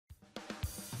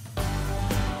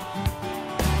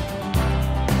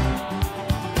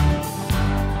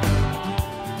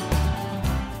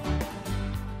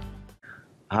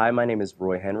Hi, my name is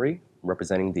Roy Henry,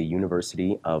 representing the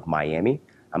University of Miami.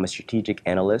 I'm a strategic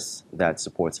analyst that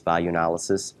supports value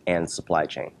analysis and supply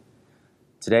chain.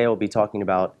 Today, I'll be talking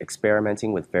about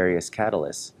experimenting with various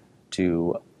catalysts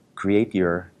to create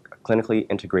your clinically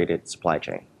integrated supply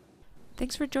chain.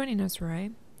 Thanks for joining us,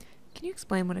 Roy. Can you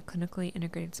explain what a clinically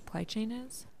integrated supply chain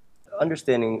is?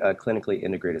 Understanding a clinically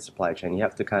integrated supply chain, you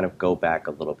have to kind of go back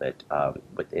a little bit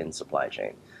within supply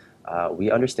chain. We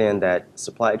understand that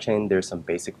supply chain, there's some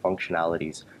basic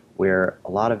functionalities where a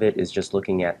lot of it is just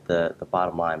looking at the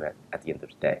bottom line at the end of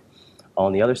the day.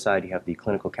 On the other side, you have the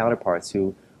clinical counterparts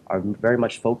who are very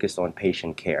much focused on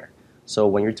patient care. So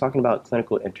when you're talking about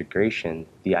clinical integration,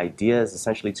 the idea is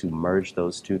essentially to merge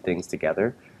those two things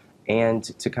together and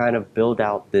to kind of build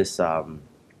out this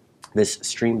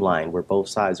streamline where both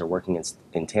sides are working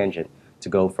in tangent to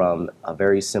go from a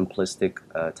very simplistic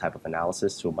type of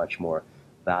analysis to a much more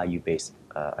value-based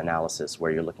analysis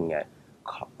where you're looking at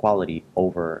quality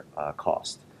over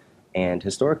cost. And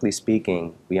historically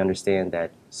speaking, we understand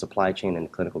that supply chain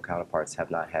and clinical counterparts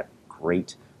have not had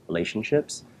great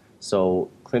relationships. So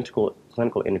clinical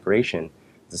integration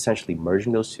is essentially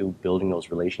merging those two, building those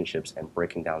relationships, and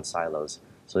breaking down silos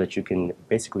so that you can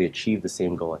basically achieve the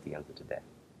same goal at the end of the day.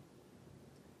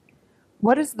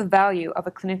 What is the value of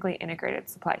a clinically integrated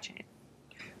supply chain?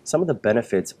 Some of the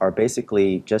benefits are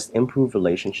basically just improved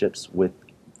relationships with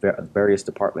various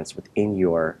departments within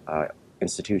your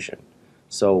institution.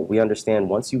 So we understand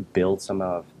once you build some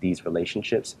of these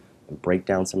relationships and break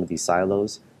down some of these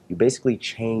silos, you basically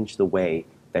change the way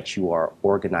that you are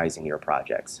organizing your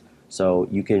projects. So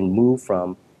you can move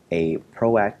from from a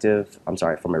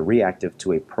reactive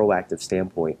to a proactive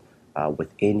standpoint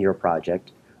within your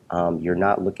project. You're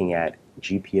not looking at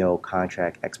GPO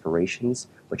contract expirations,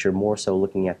 but you're more so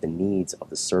looking at the needs of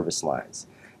the service lines.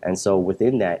 And so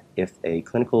within that, if a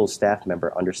clinical staff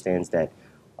member understands that,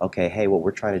 okay, hey, what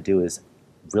we're trying to do is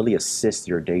really assist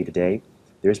your day-to-day,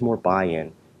 there's more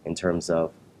buy-in in terms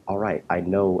of, all right, I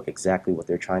know exactly what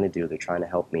they're trying to do. They're trying to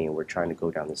help me, and we're trying to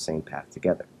go down the same path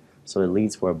together. So it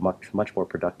leads for a much more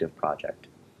productive project.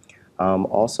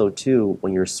 Also, too,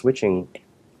 when you're switching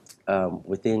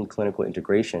within clinical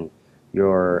integration,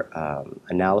 your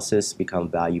analysis become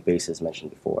value-based as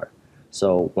mentioned before.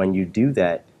 So when you do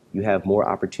that, you have more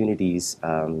opportunities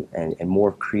and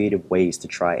more creative ways to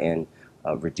try and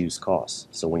reduce costs.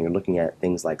 So when you're looking at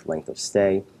things like length of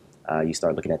stay, you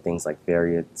start looking at things like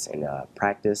variance in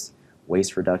practice,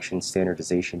 waste reduction,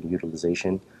 standardization,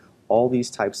 utilization, all these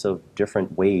types of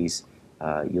different ways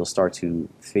you'll start to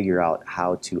figure out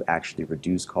how to actually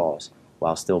reduce costs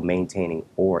while still maintaining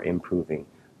or improving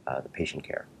the patient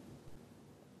care.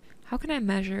 How can I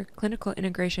measure clinical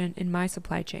integration in my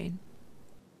supply chain?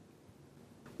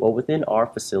 Well, within our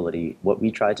facility, what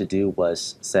we tried to do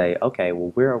was say, okay,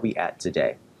 well, where are we at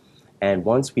today? And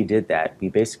once we did that, we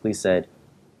basically said,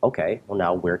 okay, well,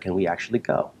 now where can we actually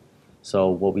go? So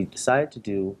what we decided to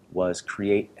do was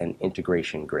create an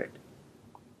integration grid.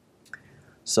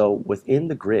 So within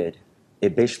the grid,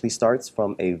 it basically starts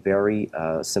from a very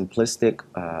simplistic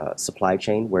supply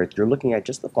chain where you're looking at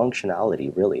just the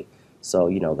functionality, really. So,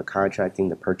 the contracting,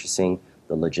 the purchasing,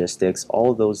 the logistics,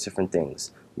 all of those different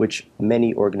things, which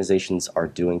many organizations are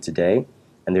doing today.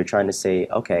 And they're trying to say,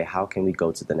 okay, how can we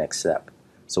go to the next step?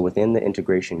 So within the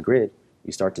integration grid,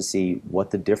 you start to see what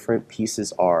the different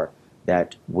pieces are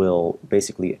that will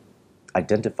basically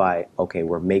identify, okay,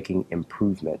 we're making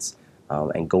improvements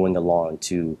and going along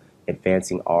to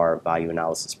advancing our value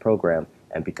analysis program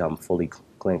and become fully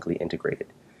clinically integrated.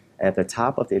 And at the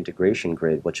top of the integration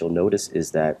grid, what you'll notice is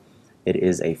that it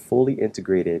is a fully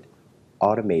integrated,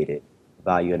 automated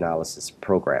value analysis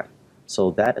program. So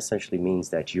that essentially means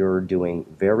that you're doing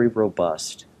very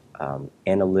robust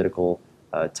analytical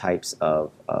types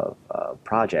of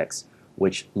projects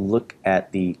which look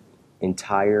at the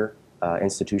entire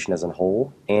institution as a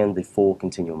whole and the full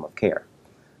continuum of care.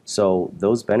 So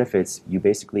those benefits, you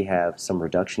basically have some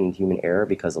reduction in human error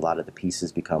because a lot of the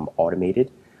pieces become automated,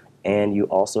 and you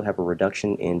also have a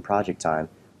reduction in project time,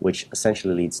 which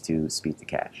essentially leads to speed to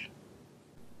cash.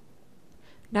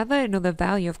 Now that I know the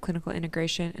value of clinical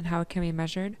integration and how it can be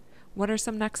measured, what are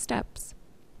some next steps?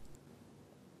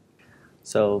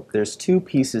 So there's two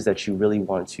pieces that you really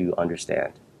want to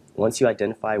understand. Once you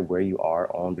identify where you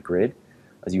are on the grid,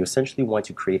 as you essentially want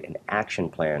to create an action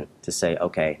plan to say,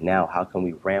 okay, now how can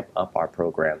we ramp up our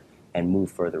program and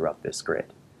move further up this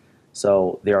grid?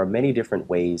 So there are many different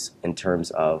ways in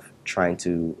terms of trying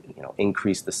to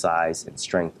increase the size and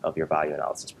strength of your value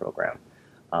analysis program.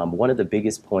 One of the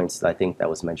biggest points that I think that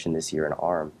was mentioned this year in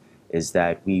ARM is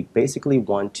that we basically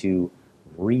want to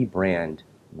rebrand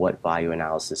what value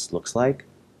analysis looks like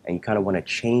and you kind of want to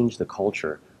change the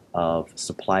culture of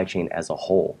supply chain as a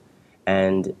whole.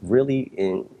 And really,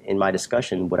 in my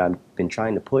discussion, what I've been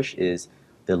trying to push is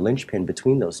the linchpin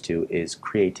between those two is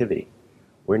creativity.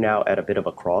 We're now at a bit of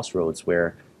a crossroads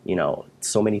where,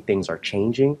 so many things are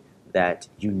changing that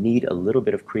you need a little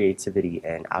bit of creativity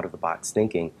and out of the box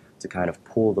thinking to kind of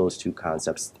pull those two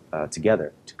concepts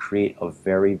together to create a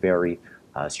very, very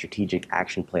strategic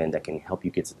action plan that can help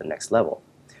you get to the next level.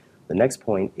 The next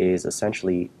point is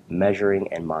essentially measuring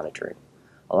and monitoring.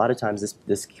 A lot of times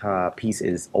this piece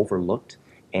is overlooked,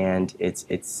 and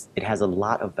it has a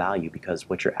lot of value because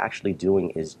what you're actually doing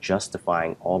is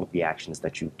justifying all of the actions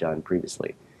that you've done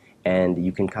previously. And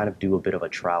you can kind of do a bit of a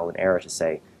trial and error to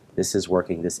say, this is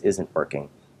working, this isn't working.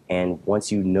 And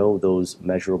once you know those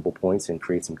measurable points and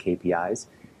create some KPIs,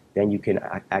 then you can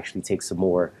actually take some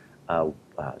more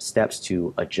steps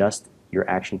to adjust your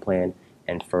action plan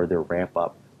and further ramp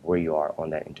up where you are on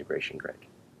that integration grid.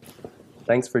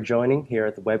 Thanks for joining here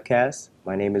at the webcast.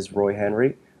 My name is Roy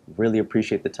Henry. Really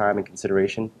appreciate the time and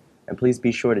consideration. And please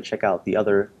be sure to check out the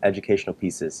other educational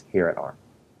pieces here at ARM.